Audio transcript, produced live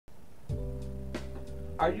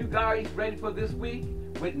Are you guys ready for this week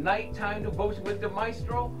with nighttime devotion with the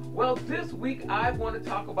Maestro? Well, this week I want to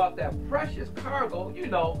talk about that precious cargo, you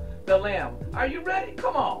know, the Lamb. Are you ready?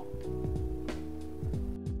 Come on.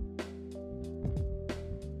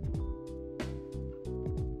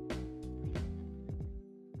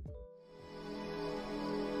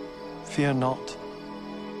 Fear not,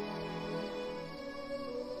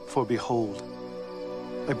 for behold,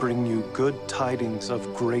 I bring you good tidings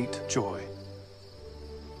of great joy,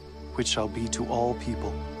 which shall be to all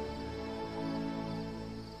people.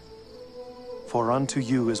 For unto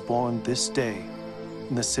you is born this day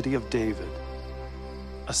in the city of David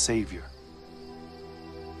a Savior,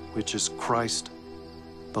 which is Christ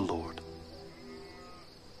the Lord.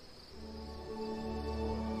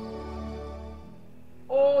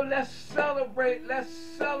 Oh, let's celebrate, let's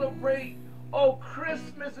celebrate. Oh,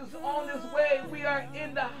 Christmas is on its way. We are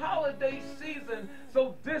in the holiday season,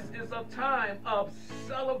 so this is a time of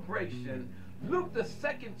celebration. Luke, the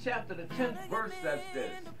 2nd chapter, the 10th verse says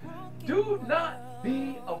this: do not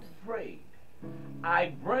be afraid.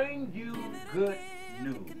 I bring you good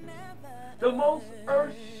news. The most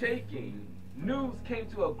earth-shaking news came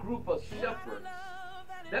to a group of shepherds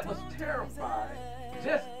that was terrified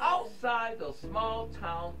just outside the small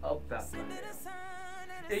town of Bethlehem.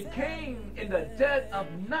 It came in the dead of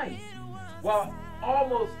night while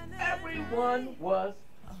almost everyone was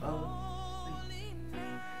asleep.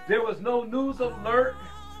 There was no news alert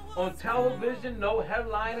on television, no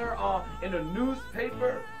headliner in the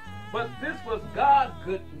newspaper, but this was God's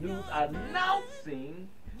good news announcing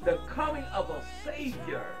the coming of a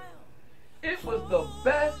Savior. It was the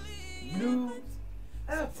best news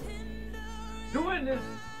ever. During this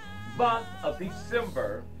month of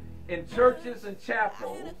December, in churches and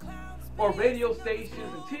chapels, or radio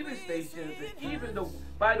stations and TV stations, and even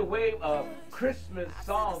by the way of Christmas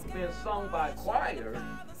songs being sung by choirs,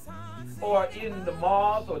 or in the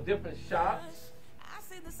malls or different shops,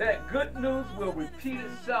 that good news will repeat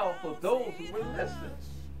itself for those who will listen.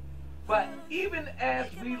 But even as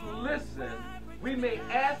we listen, we may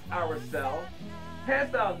ask ourselves, has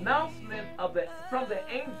the announcement from the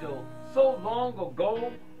angel so long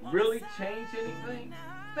ago really changed anything?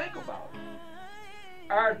 Think about it.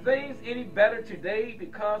 Are things any better today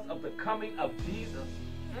because of the coming of Jesus?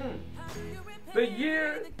 The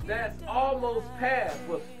year that's almost passed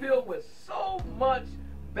was filled with so much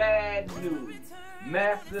bad news.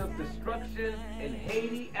 Massive destruction in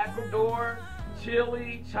Haiti, Ecuador,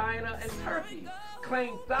 Chile, China, and Turkey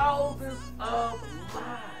claimed thousands of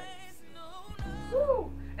lives.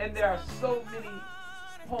 Woo. And there are so many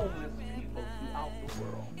homeless people throughout the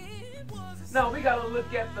world. Now, we got to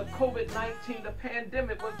look at the COVID-19, the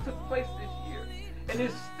pandemic, what took place this year. And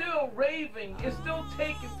it's still raving. It's still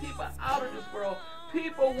taking people out of this world.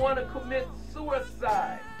 People want to commit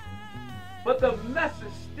suicide. But the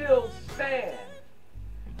message still stands.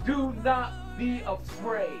 Do not be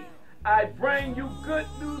afraid. I bring you good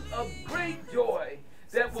news of great joy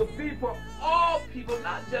that will be for all people,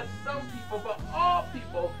 not just some people, but all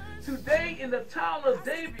people. Today in the town of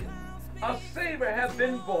David, a Savior has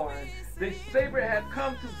been born. The Savior has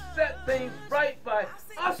come to set things right by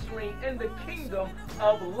ushering in the kingdom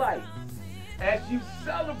of light. As you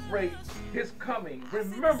celebrate his coming,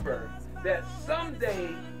 remember that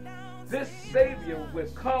someday this Savior will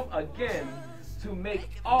come again to make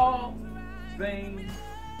all things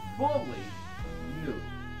fully new.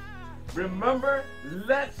 Remember,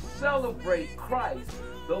 let's celebrate Christ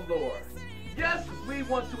the Lord. Yes, we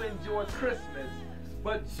want to enjoy Christmas,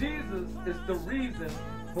 but Jesus is the reason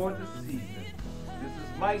for the season. This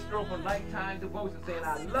is Maestro from Nighttime Devotion saying,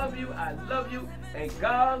 I love you, and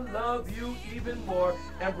God loves you even more.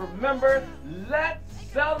 And remember, let's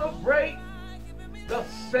celebrate the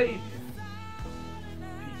Savior.